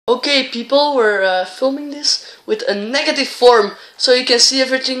Okay, people, we're filming this with a negative form, so you can see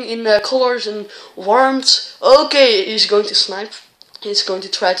everything in colors and warmth. Okay, he's going to snipe. He's going to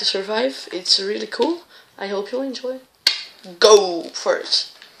try to survive. It's really cool. I hope you'll enjoy. Go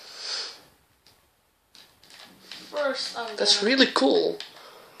first. That's really cool.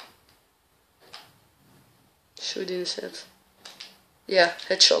 Shoot in his head. Yeah,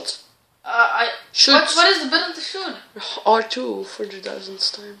 headshot. Shoot. What is the button to shoot? R2 for the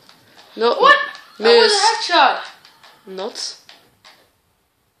 1000th time. No. What? That was Miss. a headshot. Not.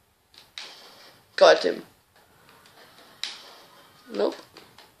 Got him. Nope.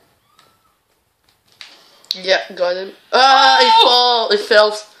 Yeah, got him. He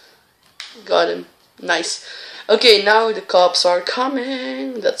fell. Got him. Nice. Okay, now the cops are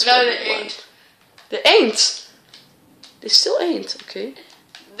coming. That's No, what they we want. ain't. They ain't. They still ain't. Okay.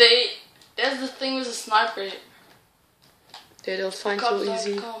 That's the thing with the sniper. They don't find Cops you don't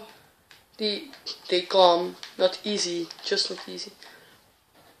easy. come. They come. Not easy. Just not easy.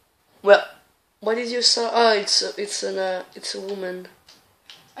 Well, what did you say? Oh, it's a woman.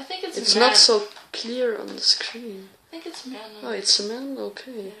 I think it's It's a man. not so clear on the screen. I think it's a man. Oh, it's a man?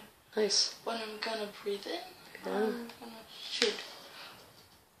 Okay. Yeah. Nice. When I'm gonna breathe in, Yeah. I'm gonna shoot.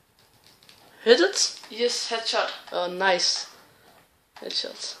 Hit it? Yes, headshot. Oh, nice.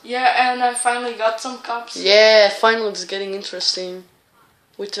 Headshot. Yeah, and I finally got some cops. Yeah, finally it's getting interesting.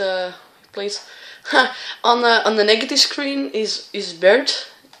 With plates. on the negative screen is Bert.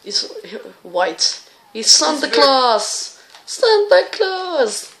 Is white. He's Santa Claus. Santa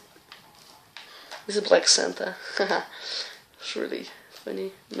Claus. He's a black Santa. It's really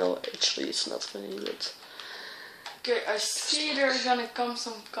funny. No, actually it's not funny, but Okay, I see there's gonna come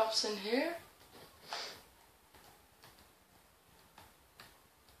some cops in here.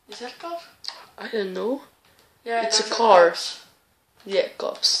 Is that a cop? I don't know. Yeah, It's a those are car. cops. Yeah,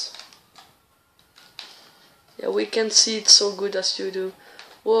 cops. Yeah, we can't see it so good as you do.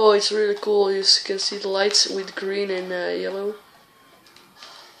 Whoa, it's really cool. You can see the lights with green and yellow.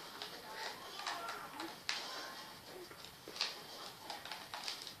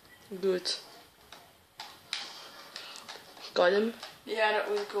 Good. Got him? Yeah,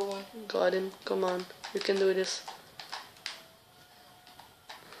 that was a good one. Got him. Come on. You can do this.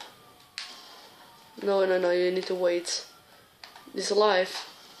 No, you need to wait. He's alive.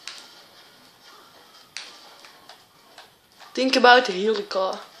 Think about the heli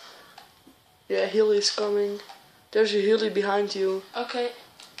car. Yeah, heli is coming. There's a heli behind you. Okay.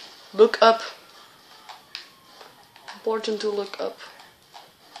 Look up. Important to look up.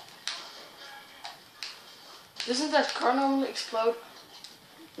 Doesn't that car normally explode?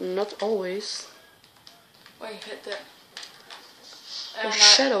 Not always. Wait, hit that. Oh, And,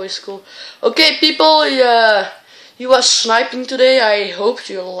 shadow is cool. Okay, people, he was sniping today. I hope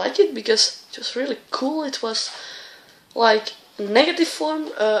you liked it because it was really cool. It was like negative form.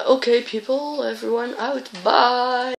 Okay, people, everyone out. Bye.